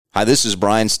Hi, this is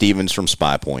Brian Stevens from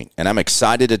Spy Point, and I'm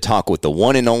excited to talk with the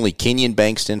one and only Kenyon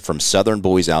Bankston from Southern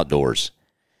Boys Outdoors.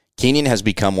 Kenyon has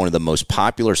become one of the most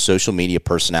popular social media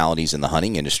personalities in the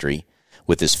hunting industry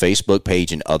with his Facebook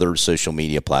page and other social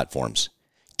media platforms.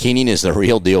 Kenyon is the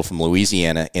real deal from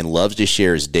Louisiana and loves to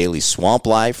share his daily swamp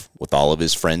life with all of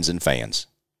his friends and fans.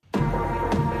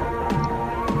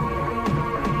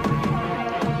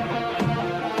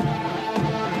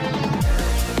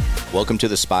 Welcome to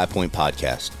the Spy Point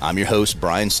Podcast. I'm your host,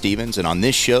 Brian Stevens, and on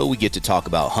this show, we get to talk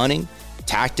about hunting,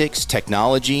 tactics,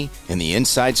 technology, and the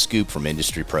inside scoop from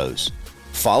industry pros.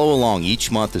 Follow along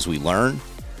each month as we learn,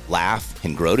 laugh,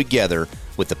 and grow together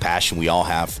with the passion we all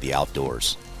have for the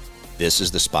outdoors. This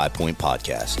is the Spy Point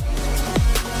Podcast.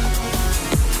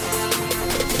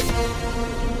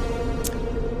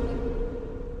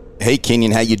 Hey,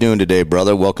 Kenyon, how you doing today,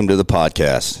 brother? Welcome to the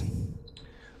podcast.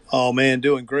 Oh, man,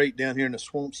 doing great down here in the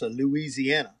swamps of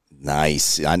Louisiana.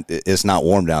 Nice. It's not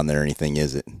warm down there or anything,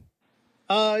 is it?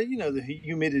 The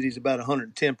humidity is about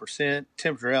 110%.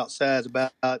 Temperature outside is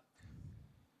about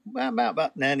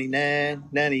 99,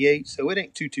 98, so it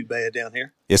ain't too bad down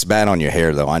here. It's bad on your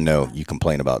hair, though. I know you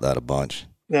complain about that a bunch.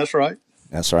 That's right.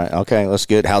 That's right. Okay, that's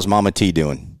good. How's Mama T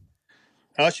doing?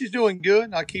 She's doing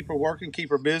good. I keep her working,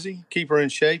 keep her busy, keep her in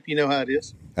shape. You know how it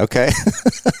is. Okay.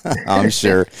 I'm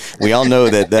sure. We all know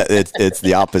that it's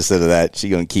the opposite of that. She's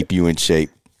going to keep you in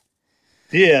shape.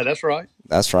 Yeah, that's right.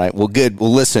 That's right. Well, good.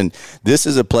 Well, listen, this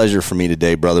is a pleasure for me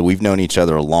today, brother. We've known each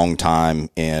other a long time,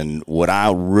 and what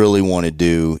I really want to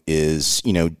do is,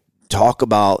 talk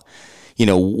about,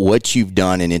 what you've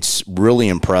done, and it's really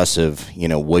impressive,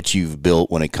 what you've built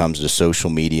when it comes to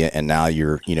social media, and now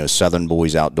you're, Southern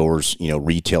Boys Outdoors,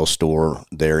 retail store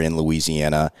there in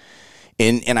Louisiana.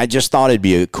 And I just thought it'd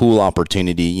be a cool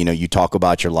opportunity. You talk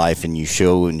about your life and you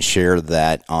show and share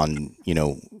that on,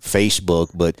 Facebook,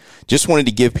 but just wanted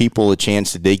to give people a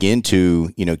chance to dig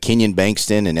into, Kenyon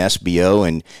Bankston and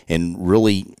SBO and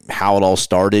really how it all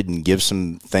started and give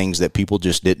some things that people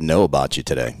just didn't know about you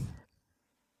today.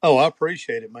 Oh, I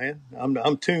appreciate it, man.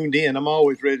 I'm tuned in. I'm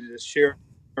always ready to share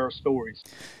our stories.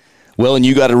 Well, and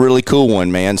you got a really cool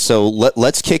one, man. So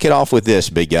let's kick it off with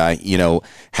this, big guy.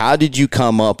 How did you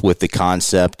come up with the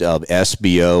concept of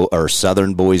SBO or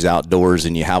Southern Boys Outdoors?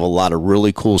 And you have a lot of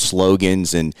really cool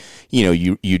slogans, and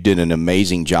you did an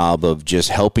amazing job of just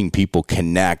helping people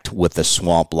connect with the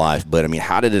swamp life. But I mean,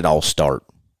 how did it all start?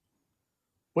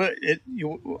 Well,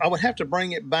 I would have to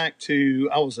bring it back to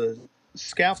I was a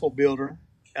scaffold builder.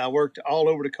 I worked all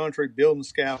over the country building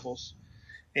scaffolds.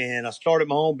 And I started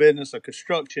my own business, a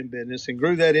construction business, and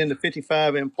grew that into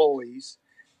 55 employees.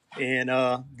 And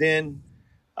then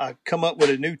I come up with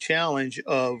a new challenge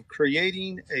of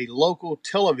creating a local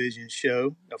television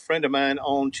show. A friend of mine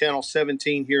on Channel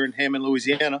 17 here in Hammond,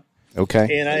 Louisiana.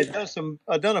 Okay. And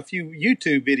I'd done a few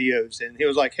YouTube videos, and he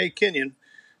was like, "Hey, Kenyon,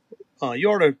 you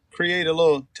ought to create a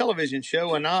little television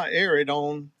show, and I air it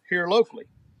on here locally."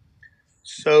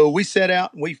 So we set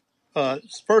out, and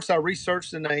first I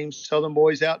researched the name Southern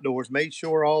Boys Outdoors, made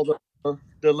sure all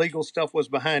the legal stuff was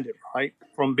behind it, right?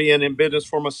 From being in business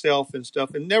for myself and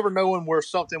stuff, and never knowing where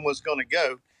something was going to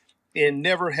go, and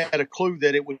never had a clue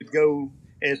that it would go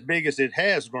as big as it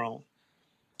has grown.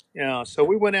 So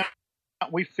we went out,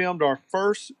 we filmed our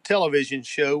first television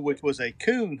show, which was a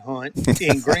coon hunt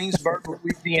in Greensburg,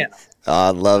 Louisiana.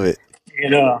 I love it.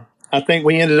 And I think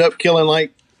we ended up killing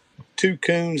like 2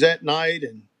 coons that night,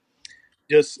 and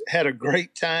just had a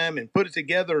great time and put it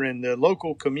together. And the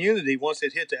local community, once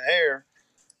it hit the air,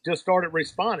 just started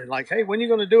responding like, "Hey, when are you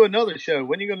going to do another show?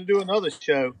 When are you going to do another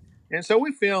show?" And so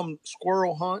we filmed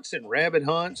squirrel hunts and rabbit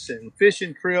hunts and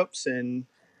fishing trips and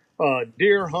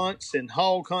deer hunts and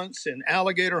hog hunts and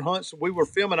alligator hunts. We were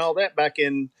filming all that back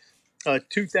in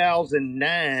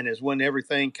 2009 is when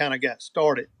everything kind of got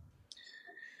started.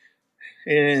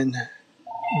 And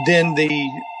then the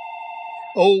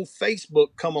old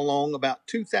Facebook come along about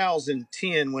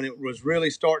 2010 when it was really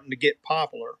starting to get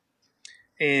popular.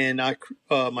 And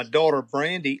my daughter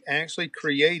Brandy actually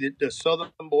created the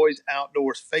Southern Boys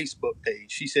Outdoors Facebook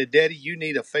page. She said, "Daddy, you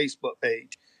need a Facebook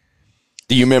page."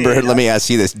 Do you remember? Let me ask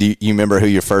you this: do you remember who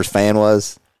your first fan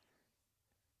was?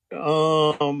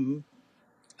 I don't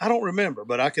remember,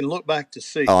 but I can look back to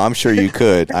see. Oh, I'm sure you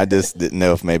could. I just didn't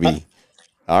know if maybe.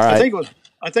 All right.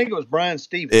 I think it was Brian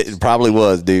Stevens. It probably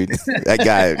was, dude. That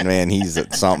guy, man, he's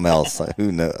something else.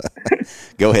 Who knows?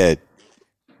 Go ahead.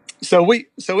 So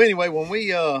anyway, when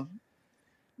we I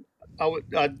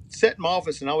sat in my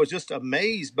office and I was just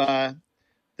amazed by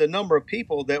the number of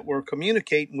people that were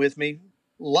communicating with me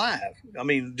live. I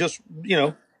mean, just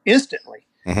instantly.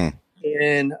 Mm-hmm.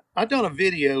 And I done a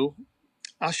video.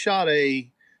 I shot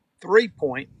a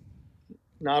 3-point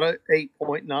not a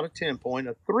 8-point, not a 10-point,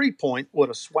 a 3-point with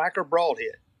a Swacker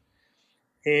broadhead.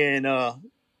 And I,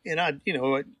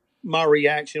 my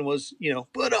reaction was,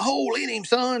 put a hole in him,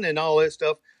 son, and all that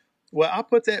stuff. Well, I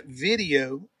put that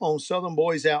video on Southern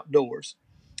Boys Outdoors,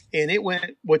 and it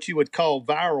went what you would call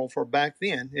viral for back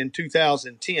then in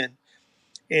 2010.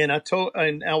 And I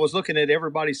was looking at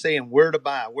everybody saying, where to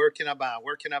buy, where can I buy,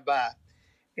 where can I buy?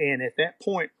 And at that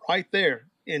point right there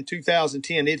in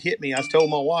 2010, it hit me. I told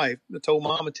my wife, I told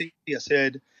Mama T, I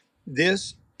said,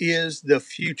 this is the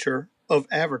future of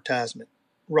advertisement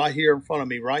right here in front of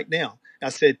me right now. I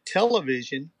said,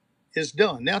 television is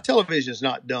done. Now, television is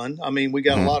not done. I mean, we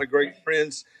got a lot of great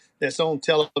friends that's on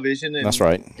television and That's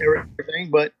right. everything.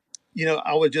 But,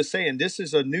 I was just saying, this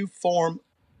is a new form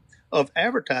of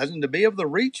advertising to be able to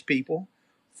reach people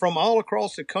from all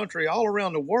across the country, all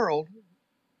around the world,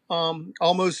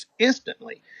 almost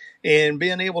instantly, and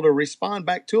being able to respond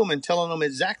back to them and telling them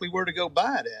exactly where to go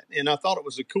buy it at. And I thought it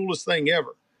was the coolest thing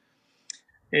ever.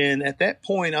 And at that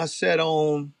point, I set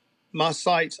on my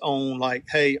sights on like,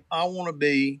 hey, I want to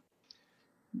be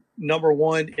number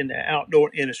one in the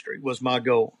outdoor industry was my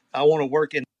goal. I want to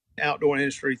work in the outdoor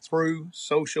industry through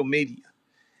social media.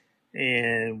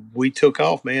 And we took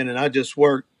off, man. And I just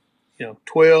worked,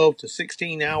 12 to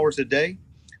 16 hours a day.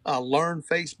 I learned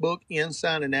Facebook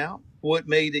inside and out, what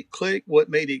made it click, what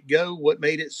made it go, what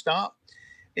made it stop,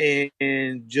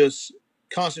 and just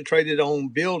concentrated on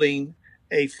building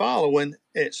a following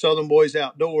at Southern Boys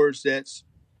Outdoors that's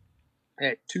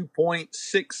at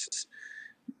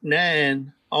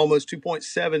 2.69, almost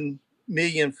 2.7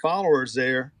 million followers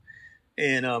there.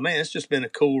 And man, it's just been a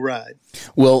cool ride.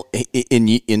 Well,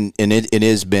 it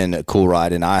has been a cool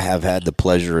ride, and I have had the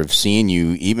pleasure of seeing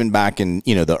you even back in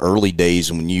the early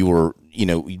days when you were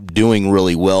doing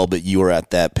really well, but you were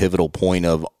at that pivotal point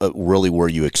of really where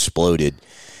you exploded.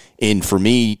 And for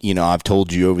me, I've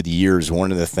told you over the years,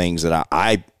 one of the things that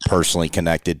I personally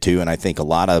connected to, and I think a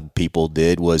lot of people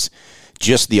did, was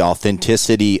just the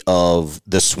authenticity of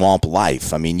the swamp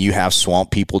life. I mean, you have Swamp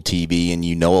People TV, and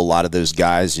a lot of those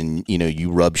guys, and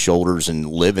you rub shoulders and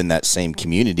live in that same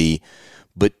community,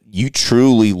 but you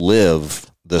truly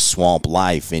live the swamp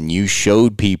life, and you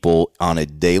showed people on a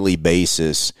daily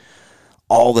basis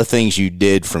all the things you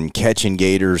did, from catching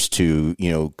gators to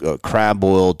crab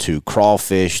boil to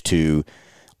crawfish to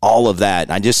all of that.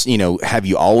 And I just have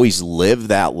you always lived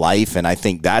that life? And I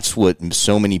think that's what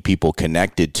so many people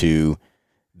connected to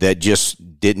that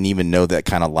just didn't even know that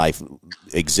kind of life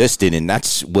existed. And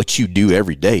that's what you do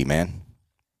every day, man.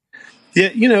 Yeah,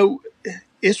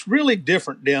 it's really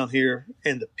different down here.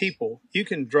 And the people, you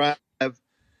can drive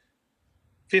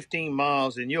 15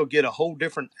 miles and you'll get a whole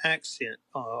different accent,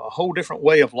 a whole different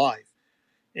way of life.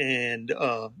 And,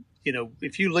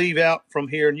 if you leave out from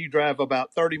here and you drive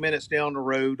about 30 minutes down the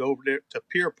road over there to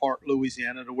Pier Park,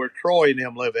 Louisiana, to where Troy and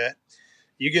them live at,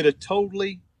 you get a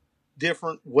totally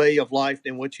different way of life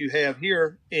than what you have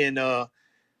here in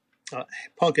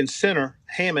Pumpkin Center,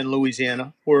 Hammond,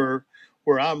 Louisiana, where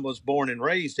I was born and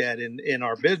raised at, and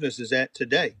our business is at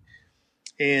today.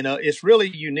 And it's really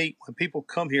unique when people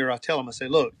come here. I tell them, I say,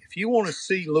 look, if you want to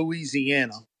see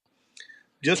Louisiana,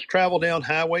 just travel down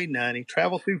Highway 90,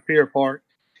 travel through Pier Park,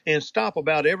 and stop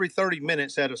about every 30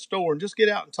 minutes at a store and just get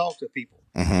out and talk to people.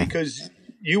 Mm-hmm. Because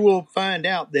you will find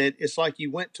out that it's like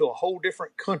you went to a whole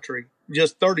different country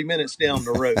just 30 minutes down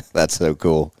the road. That's so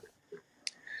cool.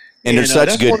 And they're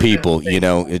such good people,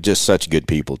 it's just such good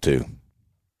people too.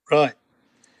 Right.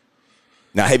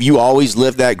 Now, have you always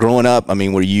lived that growing up? I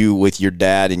mean, were you with your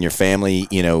dad and your family,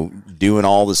 doing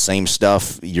all the same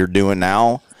stuff you're doing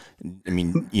now? I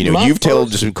mean, you've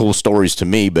told some cool stories to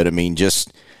me, but I mean,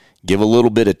 just give a little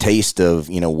bit of taste of,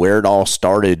 where it all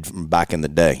started from back in the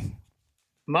day.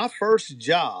 My first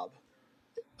job,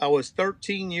 I was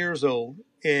 13 years old,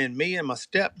 and me and my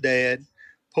stepdad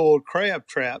pulled crab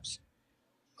traps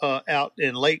out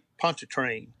in Lake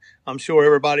Pontchartrain. I'm sure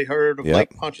everybody heard of Lake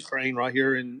Pontchartrain right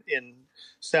here in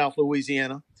South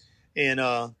Louisiana. And,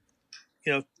 for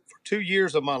 2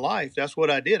 years of my life, that's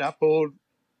what I did. I pulled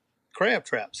crab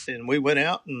traps, and we went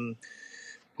out and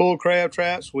pulled crab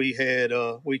traps. We had,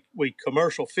 we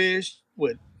commercial fished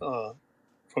with,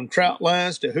 from trout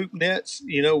lines to hoop nets.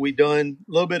 We done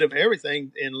a little bit of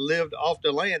everything and lived off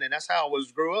the land. And that's how I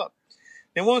grew up.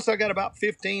 And once I got about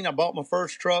 15, I bought my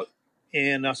first truck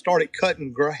and I started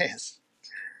cutting grass.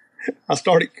 I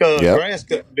started grass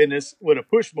cutting business with a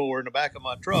push mower in the back of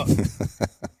my truck.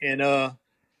 And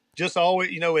just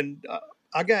always,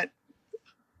 I got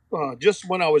just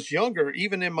when I was younger,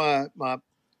 even in my I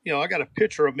got a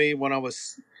picture of me when I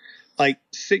was like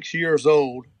 6 years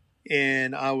old,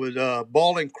 and I was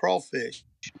balling crawfish.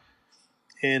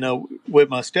 And with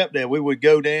my stepdad, we would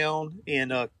go down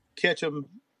and catch them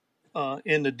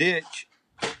in the ditch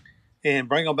and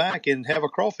bring them back and have a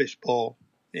crawfish boil.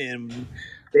 And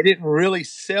they didn't really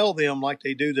sell them like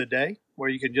they do today, where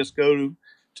you can just go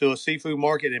to a seafood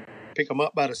market and pick them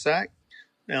up by the sack.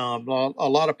 A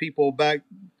lot of people back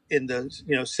in the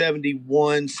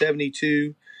 71,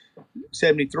 72,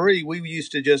 73, we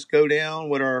used to just go down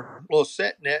with our little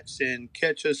set nets and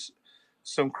catch us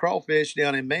some crawfish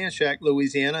down in Manchac,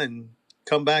 Louisiana, and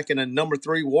come back in a number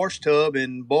 3 wash tub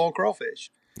and boil crawfish.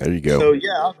 There you go. So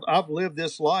yeah, I've lived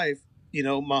this life,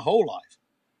 my whole life.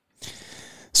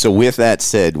 So with that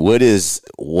said, what is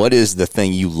the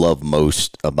thing you love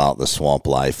most about the swamp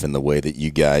life and the way that you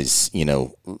guys,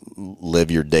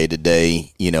 live your day to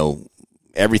day,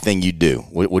 everything you do?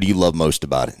 What do you love most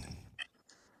about it?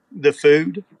 The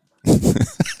food.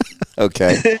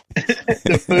 Okay.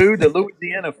 The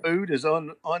Louisiana food is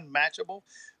unmatchable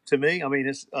to me. I mean,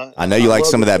 it's. I know you like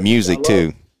some of that music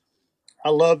too. I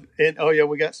love it. Oh yeah,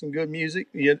 we got some good music.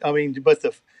 Yeah, I mean, but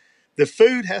the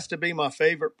food has to be my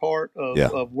favorite part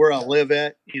of where I live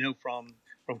at. From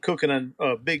cooking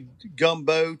a big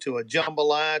gumbo to a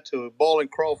jambalaya to boiling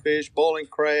crawfish, boiling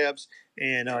crabs,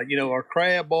 and our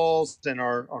crab balls and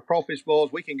our crawfish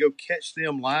balls. We can go catch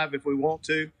them live if we want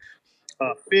to.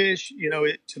 Fish,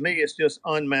 to me, it's just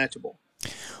unmatchable.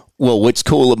 Well, what's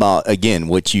cool about, again,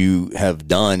 what you have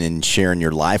done and sharing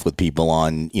your life with people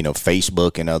on,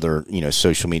 Facebook and other,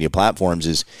 social media platforms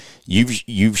is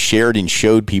you've shared and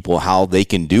showed people how they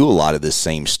can do a lot of the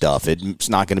same stuff. It's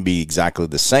not going to be exactly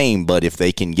the same, but if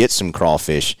they can get some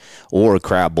crawfish or a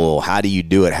crab boil, how do you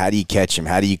do it? How do you catch them?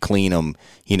 How do you clean them?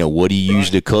 What do you use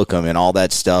to cook them and all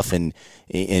that stuff? And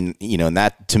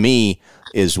that to me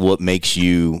is what makes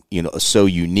you, so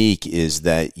unique, is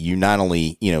that you not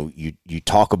only, you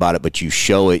talk about it, but you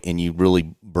show it and you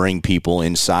really bring people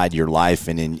inside your life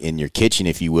and in your kitchen,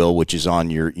 if you will, which is on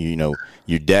your,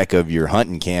 your deck of your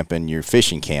hunting camp and your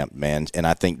fishing camp, man. And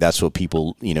I think that's what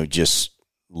people, just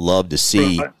love to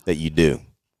see that you do.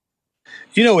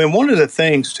 And one of the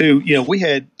things too, we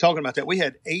had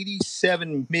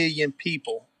 87 million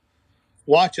people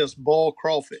watch us boil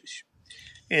crawfish.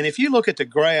 And if you look at the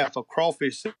graph of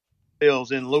crawfish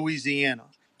sales in Louisiana,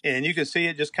 and you can see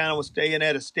it just kind of was staying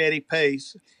at a steady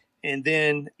pace. And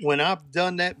then when I've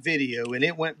done that video and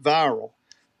it went viral,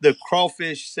 the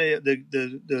crawfish sale,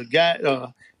 the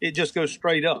guy, it just goes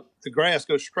straight up. The grass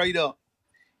goes straight up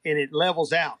and it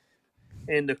levels out.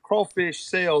 And the crawfish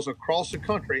sales across the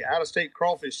country, out-of-state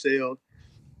crawfish sales,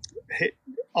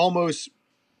 almost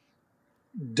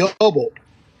doubled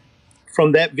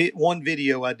from that one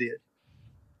video I did.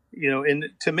 And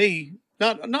to me,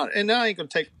 and I ain't gonna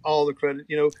take all the credit,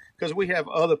 because we have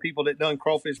other people that done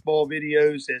crawfish ball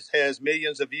videos that has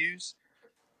millions of views.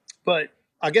 But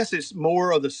I guess it's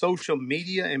more of the social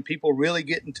media and people really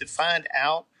getting to find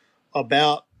out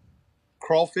about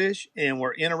crawfish and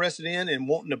were interested in and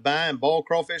wanting to buy and ball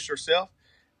crawfish herself.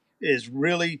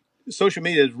 Social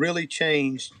media has really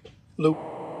changed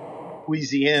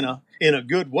Louisiana in a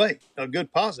good way, a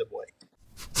good positive way.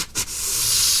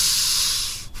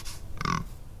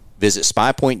 Visit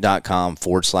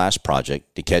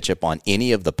spypoint.com/project to catch up on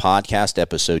any of the podcast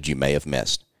episodes you may have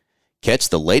missed. Catch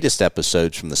the latest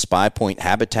episodes from the Spy Point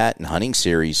Habitat and Hunting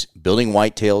Series, Building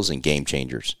Whitetails and Game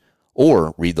Changers,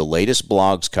 or read the latest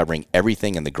blogs covering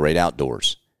everything in the great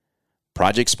outdoors.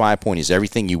 Project Spy Point is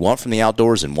everything you want from the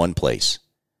outdoors in one place.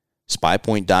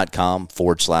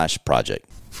 spypoint.com/project.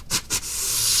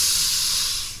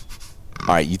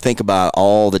 All right, you think about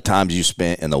all the times you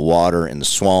spent in the water, in the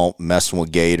swamp, messing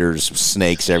with gators,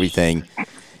 snakes, everything.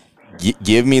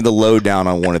 Give me the lowdown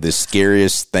on one of the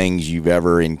scariest things you've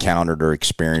ever encountered or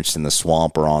experienced in the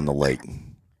swamp or on the lake.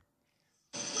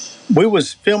 We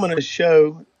was filming a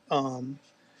show,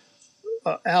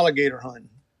 alligator hunting,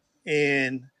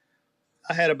 and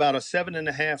I had about a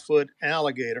 7.5-foot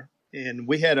alligator, and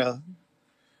we had a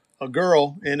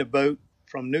girl in a boat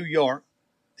from New York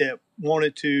that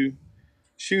wanted to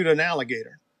shoot an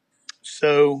alligator.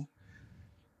 So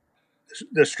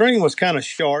the string was kind of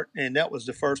short, and that was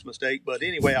the first mistake. But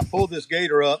anyway, I pulled this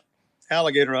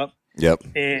alligator up. Yep.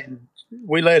 And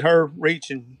we let her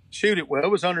reach and shoot it. Well, it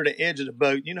was under the edge of the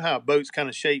boat. You know how a boat's kind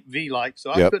of shaped V-like,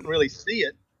 so I couldn't really see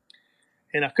it.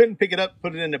 And I couldn't pick it up and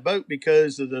put it in the boat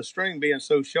because of the string being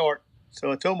so short.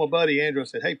 So I told my buddy Andrew, I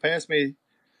said, hey, pass me a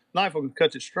knife, I can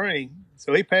cut the string.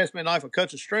 So he passed me a knife, I cut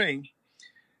the string.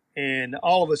 And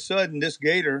all of a sudden, this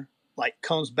gator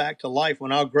comes back to life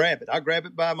when I'll grab it. I grab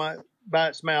it by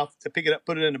its mouth to pick it up,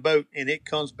 put it in the boat, and it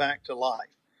comes back to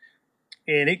life.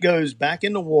 And it goes back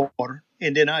in the water,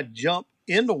 and then I jump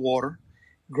in the water,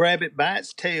 grab it by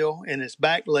its tail and its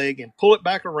back leg and pull it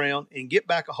back around and get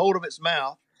back a hold of its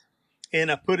mouth. And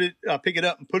I pick it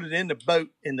up and put it in the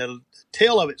boat, and the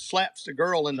tail of it slaps the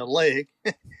girl in the leg.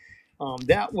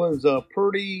 That was a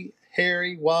pretty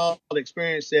hairy, wild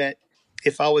experience that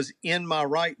if I was in my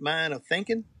right mind of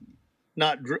thinking,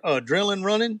 not drilling,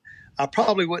 running, I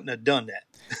probably wouldn't have done that.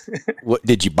 What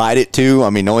did you bite it too? I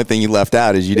mean, the only thing you left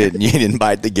out is you didn't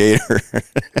bite the gator.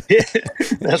 Yeah,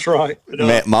 that's right. But,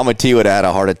 Man, Mama T would have had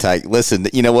a heart attack. Listen,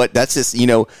 you know what? That's just,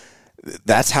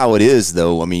 that's how it is,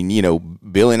 though. I mean,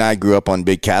 Billy and I grew up on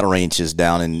big cattle ranches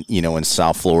down in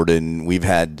South Florida, and we've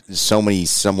had so many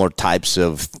similar types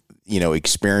of,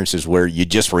 experiences where you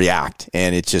just react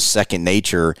and it's just second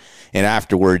nature. And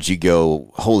afterwards you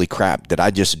go, holy crap, did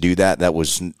I just do that? That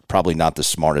was probably not the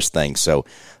smartest thing. So,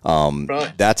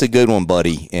 right. That's a good one,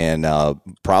 buddy. And,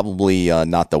 probably,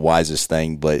 not the wisest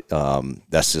thing, but,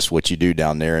 that's just what you do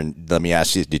down there. And let me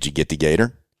ask you, did you get the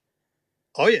gator?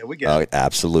 Oh yeah, we got it.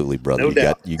 Absolutely, brother. No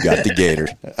doubt. You got the gator.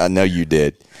 I know you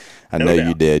did. No doubt.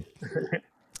 You did.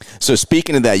 So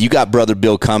speaking of that, you got Brother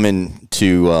Bill coming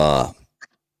to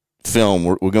film.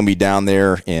 We're going to be down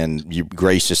there, and you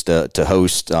gracious to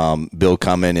host Bill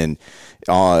coming and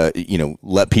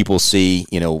let people see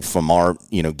from our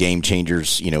Game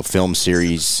Changers film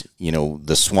series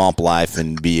the swamp life,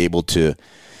 and be able to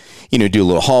do a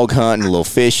little hog hunting, a little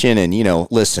fishing, and,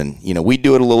 listen, we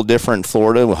do it a little different in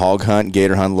Florida. We hog hunt,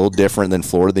 gator hunt a little different than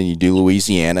Florida than you do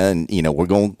Louisiana. And, we're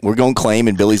going to claim,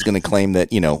 and Billy's going to claim that,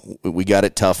 we got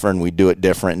it tougher and we do it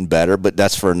different and better, but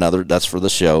that's for the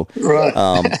show. Right.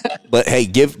 But hey,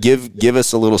 give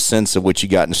us a little sense of what you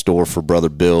got in store for Brother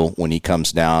Bill when he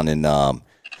comes down and,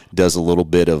 does a little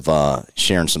bit of,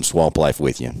 sharing some swamp life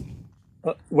with you.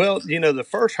 Well, the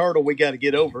first hurdle we got to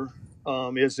get over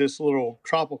is this little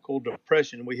tropical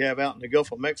depression we have out in the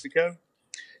Gulf of Mexico.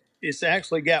 It's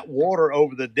actually got water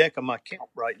over the deck of my camp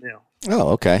right now. Oh,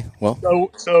 okay. Well,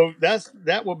 so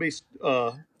that will be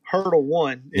hurdle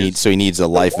one. So he needs a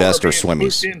life vest or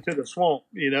swimmies into the swamp.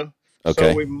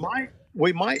 Okay. So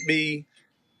we might be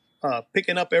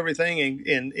picking up everything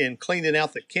and cleaning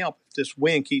out the camp if this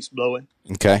wind keeps blowing.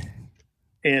 Okay.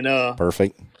 And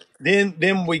perfect.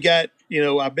 Then we got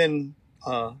I've been.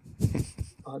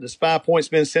 The Spy Point's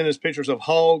been sending us pictures of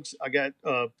hogs. I got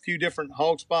a few different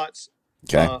hog spots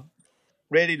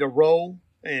ready to roll,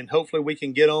 and hopefully we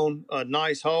can get on a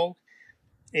nice hog.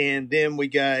 And then we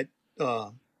got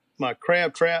my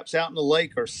crab traps out in the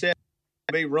lake are set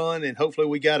to be run, and hopefully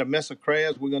we got a mess of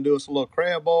crabs. We're going to do us a little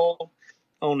crab ball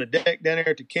on the deck down there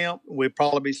at the camp. We'll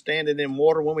probably be standing in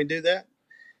water when we do that.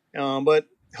 But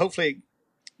hopefully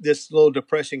this little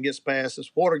depression gets past,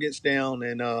 this water gets down,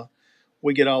 and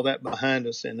we get all that behind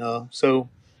us. And so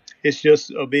it's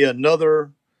just be another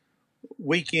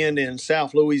weekend in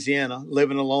South Louisiana,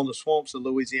 living along the swamps of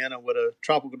Louisiana with a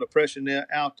tropical depression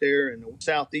out there, and the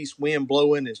southeast wind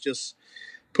blowing. It's just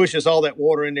pushes all that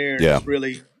water in there, and it's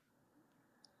really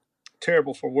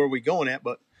terrible for where we're going at,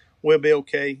 but we'll be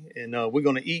okay. And we're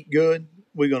going to eat good.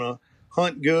 We're going to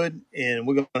hunt good, and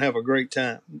we're going to have a great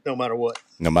time no matter what.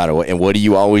 No matter what. And what do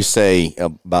you always say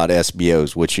about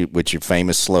SBOs? What's your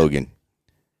famous slogan?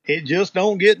 It just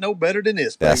don't get no better than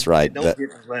this. Baby. That's right. It don't get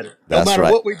no better. No matter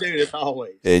what we do, it's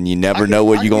always. And you never know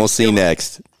what you're going to see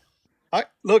next. I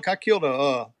killed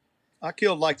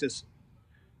like this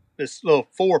little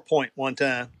 4-point one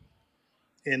time,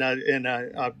 and I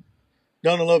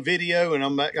done a little video, and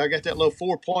I got that little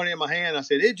 4-point in my hand. I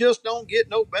said, it just don't get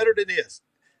no better than this.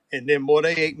 And then, boy,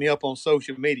 they ate me up on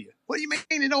social media. What do you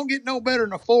mean it don't get no better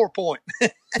than a 4-point?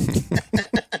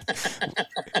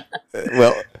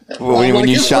 Well, when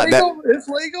you shot legal. It's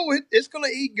legal. It's going to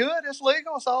eat good. It's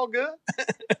legal. It's all good.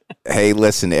 Hey,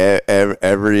 listen,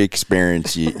 every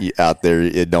experience you out there,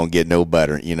 it don't get no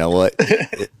better. You know what?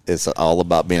 It's all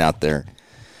about being out there.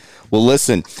 Well,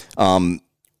 listen,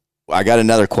 I got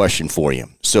another question for you.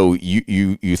 So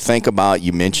you think about,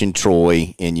 you mentioned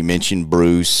Troy and you mentioned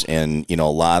Bruce and, a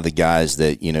lot of the guys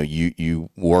that, you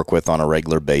work with on a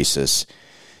regular basis.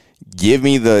 Give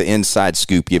me the inside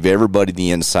scoop. Give everybody the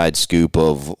inside scoop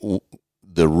of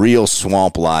the real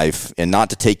swamp life, and not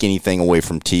to take anything away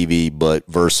from TV, but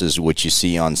versus what you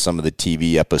see on some of the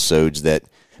TV episodes that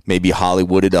maybe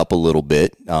Hollywooded up a little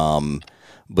bit.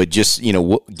 But just,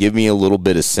 give me a little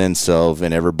bit of sense of,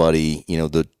 and everybody,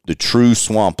 the true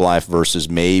swamp life versus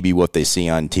maybe what they see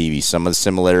on TV, some of the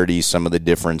similarities, some of the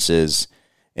differences,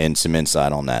 and some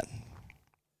insight on that.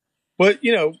 But,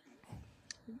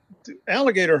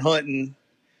 alligator hunting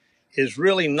is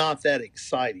really not that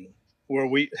exciting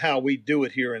how we do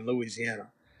it here in Louisiana.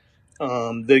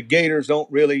 The gators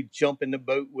don't really jump in the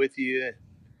boat with you,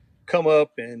 come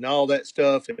up and all that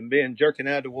stuff and being jerking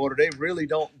out of the water. They really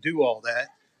don't do all that.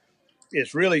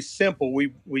 It's really simple.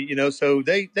 So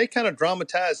they kind of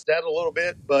dramatize that a little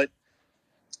bit, but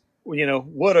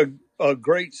what a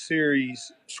great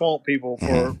series, Swamp People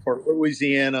Mhm. for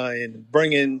Louisiana, and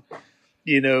bringing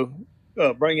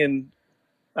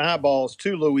eyeballs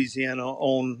to Louisiana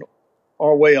on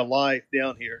our way of life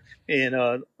down here. And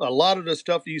a lot of the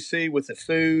stuff you see with the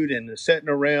food and the sitting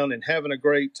around and having a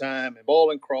great time and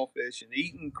boiling crawfish and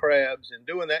eating crabs and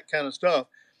doing that kind of stuff,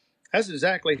 that's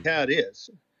exactly how it is.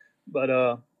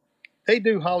 But they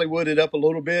do Hollywood it up a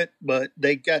little bit, but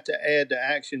they got to add the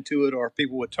action to it, or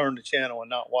people would turn the channel and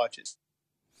not watch it.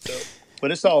 So,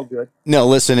 but it's all good. No,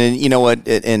 listen, and you know what,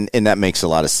 and that makes a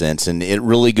lot of sense, and it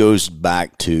really goes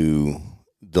back to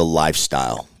the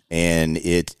lifestyle, and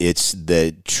it's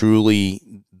the truly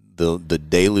the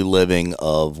daily living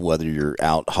of whether you're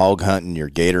out hog hunting, you're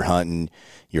gator hunting,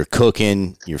 you're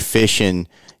cooking, you're fishing,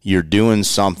 you're doing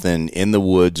something in the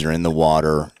woods or in the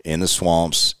water, in the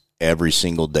swamps every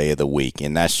single day of the week,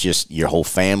 and that's just your whole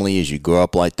family as you grow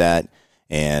up like that.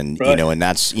 And, Right. And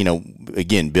that's,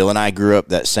 again, Bill and I grew up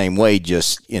that same way,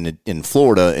 just in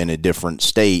Florida in a different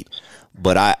state.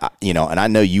 But and I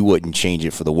know you wouldn't change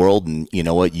it for the world. And you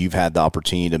know what, you've had the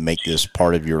opportunity to make this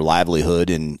part of your livelihood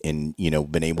and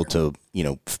been able to,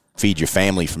 feed your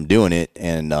family from doing it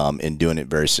and doing it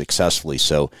very successfully.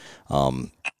 So,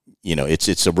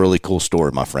 it's a really cool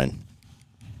story, my friend.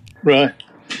 Right.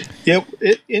 Yeah,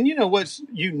 and you know what's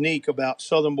unique about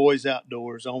Southern Boys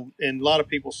Outdoors and a lot of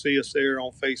people see us there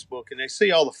on Facebook and they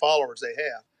see all the followers they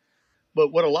have.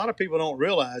 But what a lot of people don't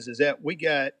realize is that we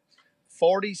got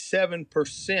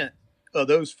 47% of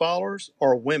those followers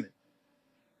are women.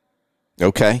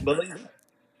 Okay. Believe it.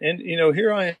 And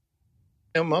here I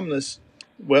am. I'm this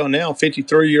now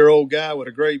 53-year-old guy with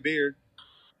a gray beard,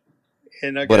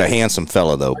 and But a handsome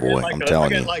fella, though, I got boy, like I'm a I telling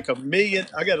got you. like a million.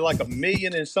 I got like a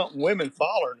million and something women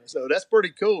following me. So that's pretty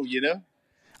cool,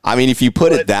 I mean, if you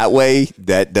put it But that way,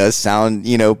 that does sound,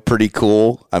 pretty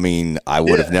cool. I mean, I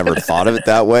would have yeah. never thought of it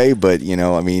that way, but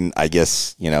I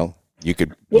guess, you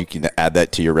Well, can add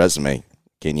that to your resume,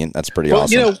 Kenyon. That's pretty well,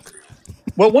 awesome.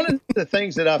 one of the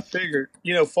things that I figured,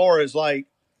 far as like,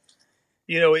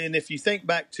 and if you think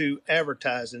back to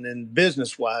advertising and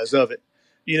business wise of it,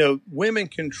 women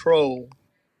control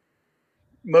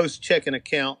most checking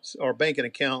accounts or banking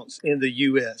accounts in the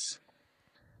U.S.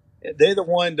 They're the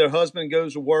one, their husband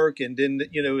goes to work and then,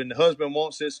 and the husband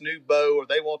wants this new bow or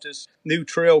they want this new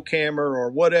trail camera or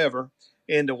whatever.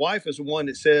 And the wife is the one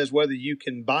that says whether you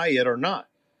can buy it or not.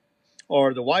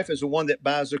 Or the wife is the one that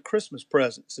buys the Christmas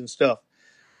presents and stuff.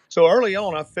 So early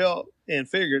on, I felt and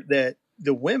figured that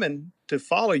the women to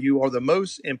follow you are the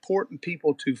most important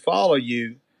people to follow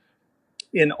you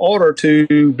in order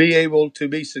to be able to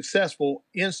be successful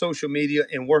in social media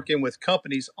and working with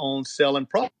companies on selling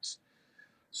products.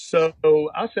 So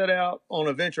I set out on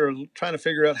a venture of trying to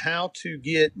figure out how to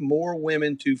get more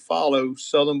women to follow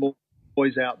Southern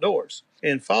Boys Outdoors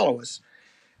and follow us.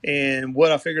 And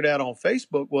what I figured out on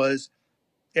Facebook was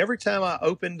every time I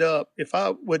opened up, if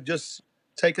I would just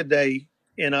take a day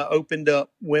and I opened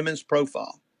up women's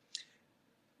profile,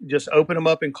 just open them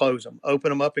up and close them, open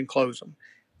them up and close them,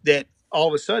 that all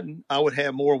of a sudden I would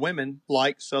have more women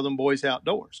like Southern Boys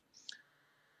Outdoors.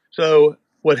 So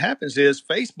what happens is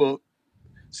Facebook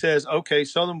says, okay,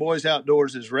 Southern Boys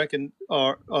Outdoors is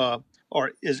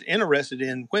or is interested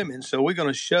in women, so we're going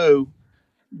to show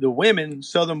the women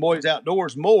Southern Boys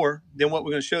Outdoors more than what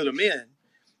we're going to show the men,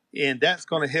 and that's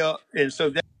going to help. And so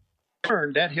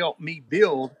that helped me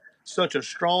build such a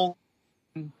strong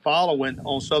following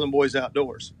on Southern Boys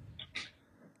Outdoors.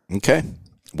 Okay.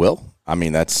 Well, I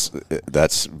mean, that's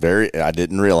very, I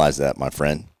didn't realize that, my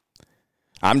friend.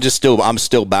 I'm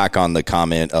still back on the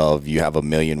comment of you have a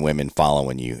million women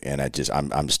following you, and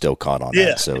I'm still caught on Yeah.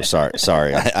 that. So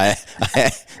sorry, I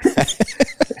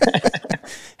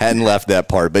hadn't left that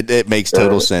part, but it makes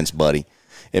total sense, buddy.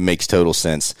 It makes total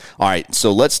sense. All right,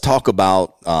 so let's talk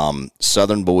about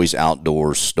Southern Boys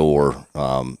Outdoors store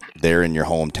there in your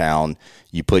hometown.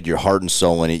 You put your heart and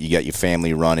soul in it. You got your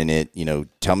family running it.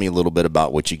 Tell me a little bit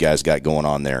about what you guys got going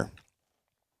on there.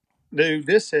 Dude,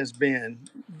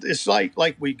 it's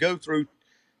like we go through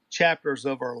chapters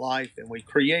of our life and we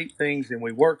create things and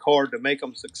we work hard to make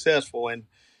them successful. And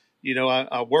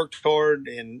I worked hard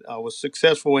and I was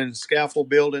successful in scaffold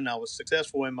building. I was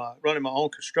successful in running my own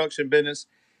construction business,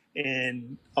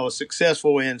 and I was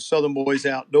successful in Southern Boys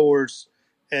Outdoors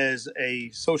as a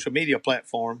social media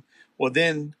platform. Well,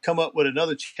 then come up with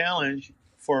another challenge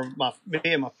for me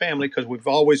and my family because we've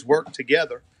always worked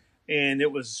together, and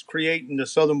it was creating the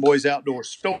Southern Boys Outdoor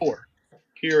store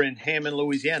here in Hammond,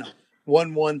 Louisiana.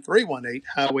 11318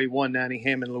 Highway 190,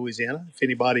 Hammond, Louisiana, if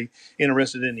anybody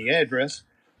interested in the address.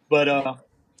 But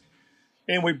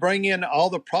and we bring in all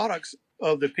the products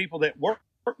of the people that work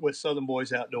with Southern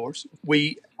Boys Outdoors.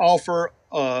 We offer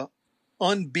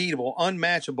unbeatable,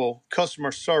 unmatchable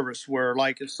customer service where,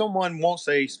 like, if someone wants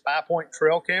a Spy Point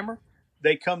trail camera,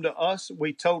 they come to us.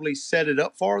 We totally set it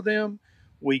up for them.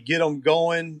 We get them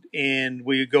going, and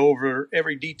we go over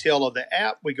every detail of the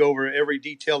app. We go over every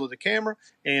detail of the camera.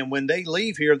 And when they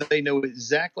leave here, they know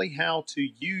exactly how to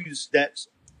use that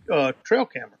trail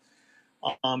camera.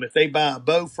 If they buy a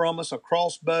bow from us, a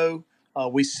crossbow,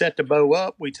 we set the bow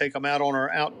up. We take them out on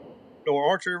our outdoor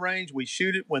archery range. We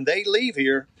shoot it. When they leave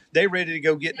here, they're ready to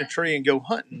go get in a tree and go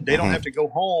hunting. They don't have to go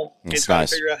home and try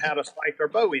to figure out how to sight their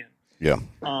bow in. Yeah.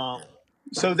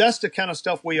 So that's the kind of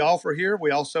stuff we offer here.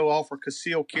 We also offer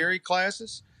concealed carry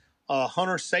classes,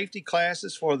 hunter safety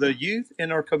classes for the youth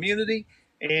in our community,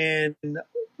 and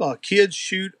kids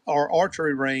shoot our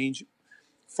archery range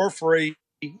for free.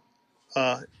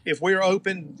 If we're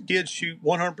open, kids shoot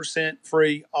 100%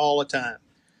 free all the time.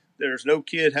 There's no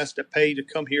kid has to pay to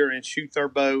come here and shoot their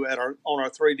bow on our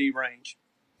 3D range.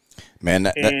 Man,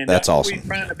 that's awesome. What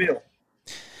we're trying to build.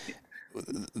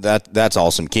 That's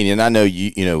awesome, Kenyon. I know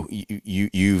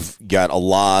you've got a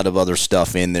lot of other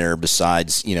stuff in there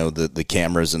besides the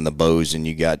cameras and the bows, and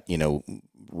you got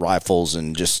rifles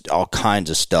and just all kinds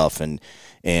of stuff. And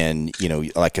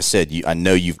like I said, I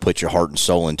know you've put your heart and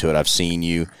soul into it. I've seen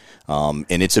you, and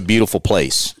it's a beautiful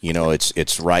place.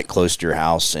 It's right close to your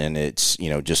house, and it's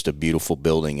just a beautiful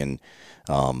building, and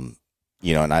and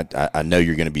I know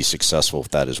you're going to be successful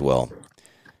with that as well.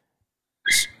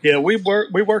 Yeah, we're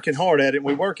working hard at it.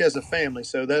 We work as a family,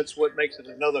 so that's what makes it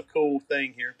another cool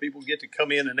thing here. People get to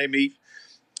come in and they meet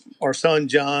our son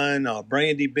John,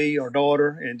 Brandy B, our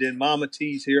daughter, and then Mama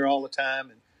T's here all the time,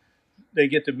 and they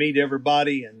get to meet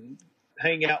everybody and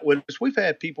hang out with us. We've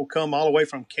had people come all the way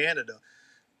from Canada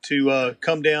to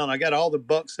come down. I got all the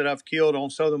bucks that I've killed on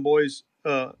Southern Boys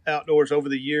Outdoors over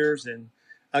the years, and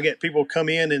I get people come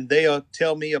in and they'll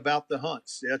tell me about the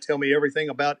hunts. They'll tell me everything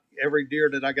about every deer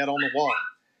that I got on the wall.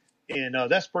 And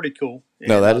that's pretty cool. And,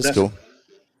 no, that is cool.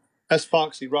 That's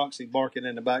Foxy Roxy barking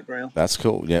in the background. That's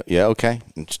cool. Yeah, okay.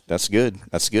 That's good.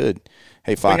 That's good.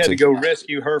 Hey, Foxy. We had to go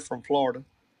rescue her from Florida.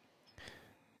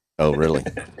 Oh, really?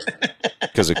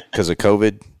 Because of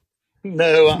COVID?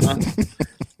 No,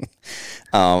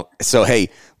 So, hey,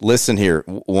 listen here.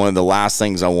 One of the last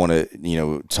things I want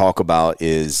to, talk about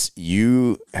is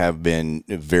you have been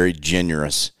very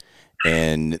generous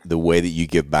in the way that you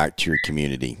give back to your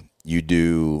community. You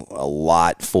do a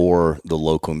lot for the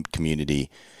local community.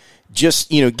 Just,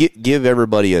 give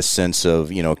everybody a sense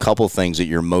of, a couple of things that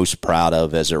you're most proud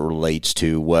of as it relates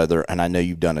to whether, and I know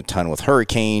you've done a ton with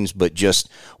hurricanes, but just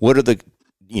what are the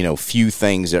few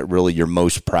things that really you're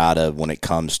most proud of when it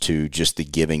comes to just the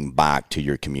giving back to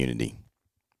your community?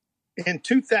 In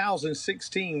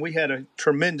 2016, we had a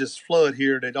tremendous flood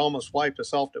here that almost wiped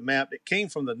us off the map. It came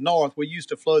from the north. We used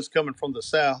to floods coming from the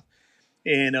south,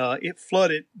 and it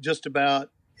flooded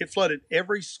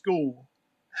every school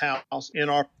house in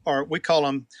our we call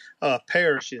them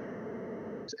parishes.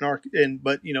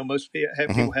 But most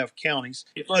people have counties.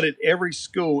 It flooded every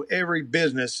school, every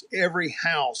business, every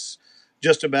house.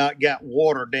 Just about got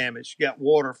water damage,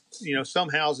 some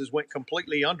houses went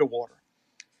completely underwater.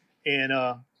 And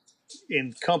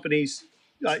in companies,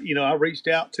 I reached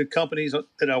out to companies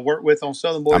that I work with on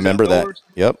Southern Boys Outdoors. I remember that.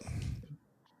 Yep.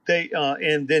 They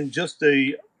and then just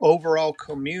the overall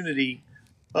community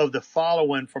of the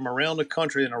following from around the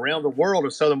country and around the world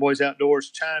of Southern Boys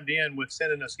Outdoors chimed in with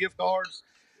sending us gift cards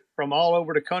from all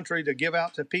over the country to give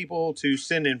out to people, to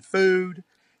send in food.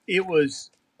 It was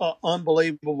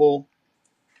unbelievable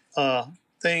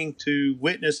thing to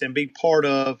witness and be part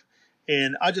of.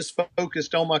 And I just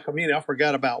focused on my community. I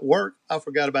forgot about work. I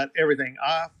forgot about everything.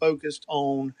 I focused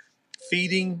on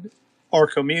feeding our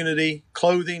community,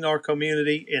 clothing our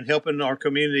community, and helping our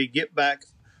community get back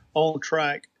on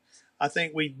track. I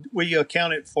think we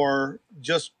accounted for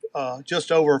just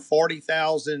over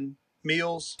 40,000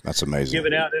 meals. That's amazing.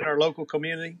 Given out in our local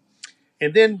community.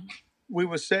 And then we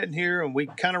were sitting here and we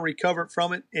kind of recovered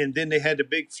from it. And then they had the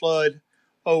big flood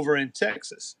over in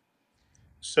Texas.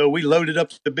 So we loaded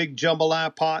up the big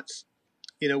jambalaya pots.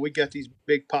 We got these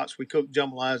big pots. We cook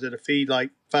jambalayas that'll feed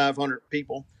like 500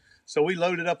 people. So we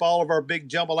loaded up all of our big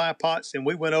jambalaya pots and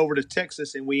we went over to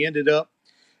Texas and we ended up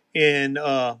in,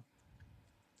 I'm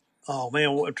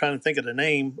trying to think of the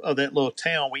name of that little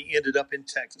town. We ended up in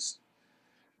Texas,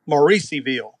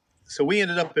 Mauricieville. So we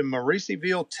ended up in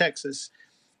Mauricieville, Texas,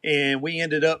 and we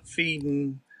ended up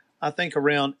feeding, I think,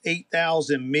 around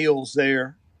 8,000 meals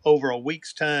there over a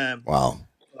week's time Wow.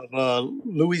 of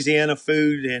Louisiana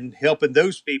food and helping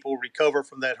those people recover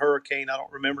from that hurricane. I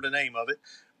don't remember the name of it.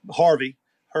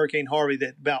 Hurricane Harvey,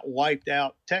 that about wiped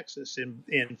out Texas and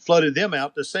flooded them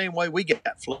out the same way we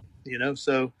got flooded,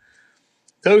 So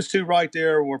those two right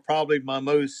there were probably my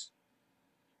most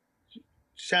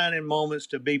shining moments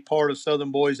to be part of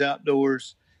Southern Boys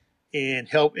Outdoors and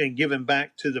help and giving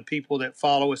back to the people that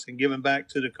follow us and giving back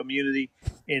to the community.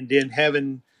 And then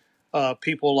having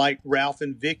people like Ralph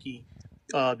and Vicky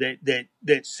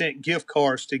that sent gift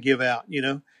cards to give out,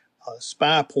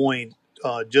 Spy Point,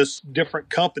 just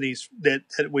different companies that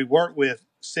we work with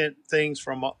sent things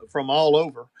from all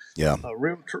over. Yeah.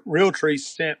 Realtree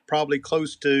sent probably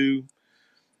close to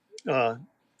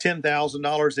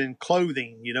 $10,000 in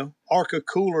clothing. Arca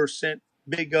Cooler sent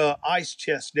big ice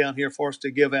chests down here for us to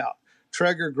give out.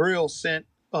 Traeger Grill sent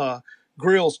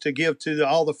grills to give to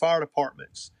all the fire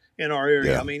departments in our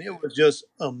area. Yeah. I mean, it was just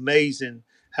amazing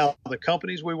how the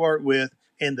companies we work with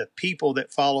and the people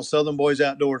that follow Southern Boys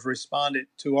Outdoors responded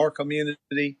to our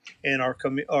community and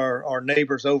our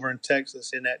neighbors over in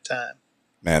Texas in that time.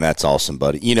 Man, that's awesome,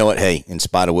 buddy. You know what? Hey, in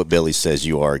spite of what Billy says,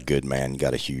 you are a good man. You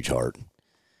got a huge heart.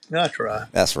 I try.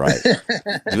 That's right.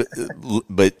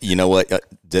 But you know what?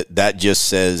 That just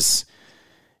says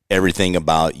everything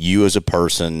about you as a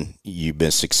person. You've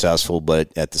been successful, but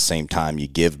at the same time, you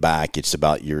give back. It's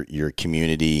about your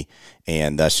community,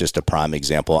 and that's just a prime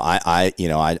example. I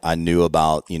knew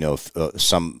about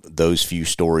some those few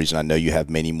stories, and I know you have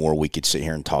many more we could sit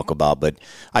here and talk about. But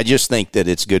I just think that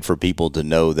it's good for people to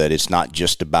know that it's not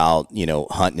just about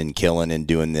hunting and killing and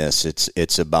doing this.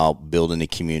 It's about building a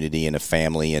community and a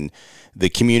family, and the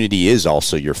community is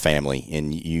also your family,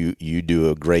 and you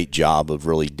do a great job of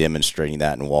really demonstrating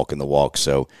that and walking the walk.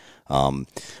 So,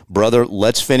 brother,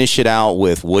 let's finish it out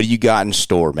with what do you got in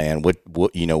store, man? What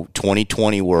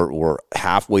 2020, we're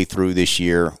halfway through this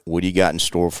year. What do you got in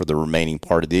store for the remaining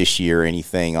part of this year?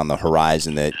 Anything on the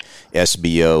horizon that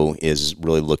SBO is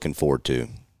really looking forward to?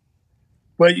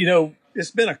 Well,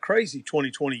 it's been a crazy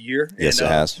 2020 year. Yes, it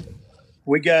has.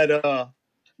 We got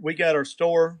our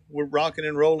store. We're rocking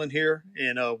and rolling here,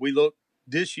 and we look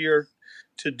this year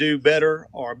to do better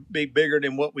or be bigger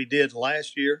than what we did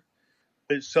last year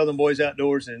with Southern Boys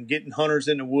Outdoors and getting hunters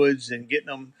in the woods and getting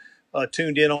them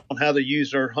tuned in on how to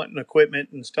use their hunting equipment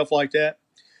and stuff like that.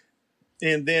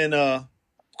 And then, of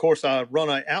course, I run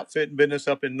an outfitting business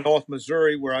up in North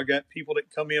Missouri where I got people that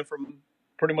come in from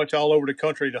pretty much all over the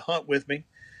country to hunt with me.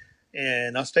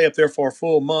 And I stay up there for a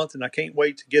full month, and I can't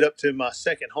wait to get up to my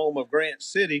second home of Grant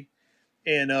City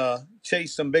and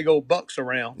chase some big old bucks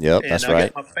around. Yep, and that's I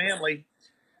right. got my family,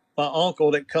 my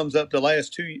uncle that came up the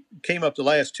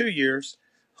last 2 years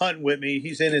hunting with me.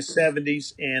 He's in his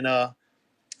 70s, and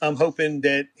I'm hoping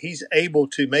that he's able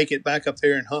to make it back up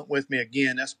there and hunt with me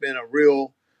again. That's been a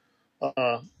real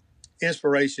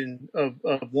inspiration of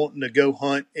wanting to go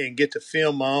hunt and get to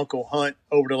film my uncle hunt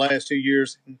over the last 2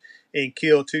 years and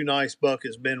kill two nice bucks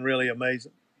has been really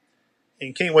amazing.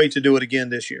 And can't wait to do it again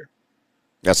this year.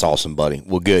 That's awesome, buddy.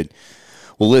 Well, good.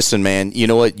 Well, listen, man, you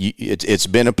know what? It's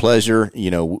been a pleasure.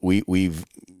 We've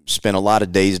spent a lot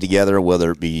of days together,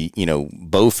 whether it be,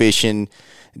 bow fishing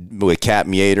with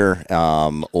Captain Yater,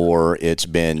 or it's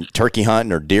been turkey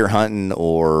hunting or deer hunting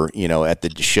or, at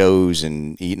the shows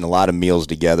and eating a lot of meals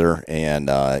together. And,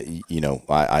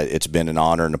 it's been an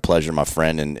honor and a pleasure, my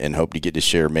friend, and hope to get to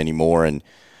share many more. And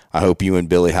I hope you and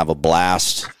Billy have a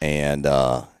blast and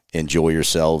enjoy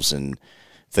yourselves. And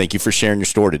thank you for sharing your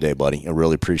story today, buddy. I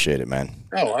really appreciate it, man.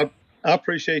 Oh, I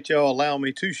appreciate y'all allowing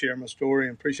me to share my story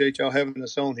and appreciate y'all having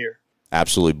us on here.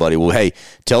 Absolutely, buddy. Well, hey,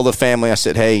 tell the family I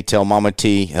said, hey, tell Mama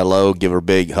T hello, give her a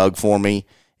big hug for me,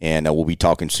 and we'll be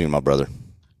talking soon, my brother.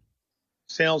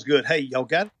 Sounds good. Hey, y'all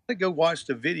got to go watch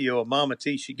the video of Mama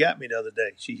T. She got me the other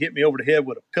day. She hit me over the head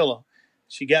with a pillow.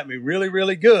 She got me really,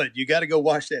 really good. You got to go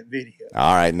watch that video.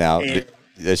 All right, now,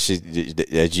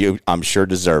 I'm sure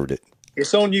deserved it.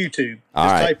 It's on YouTube. All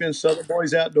Just right. type in Southern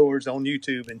Boys Outdoors on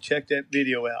YouTube and check that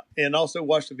video out. And also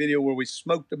watch the video where we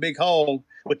smoked a big hog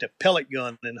with the pellet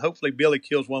gun. And hopefully Billy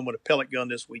kills one with a pellet gun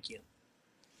this weekend.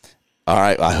 All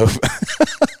right, I hope.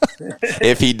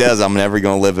 If he does, I'm never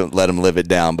going to let him live it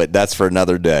down. But that's for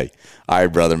another day. All right,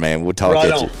 brother, man. We'll talk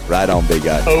Right at on. you. Right on, big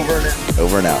guy. Over and out.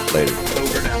 Over and out. Later.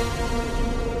 Over and out.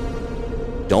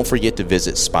 Don't forget to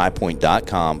visit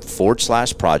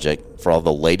spypoint.com/project for all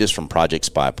the latest from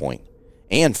Project SpyPoint.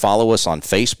 And follow us on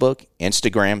Facebook,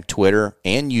 Instagram, Twitter,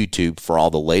 and YouTube for all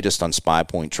the latest on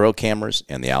SpyPoint trail cameras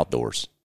and the outdoors.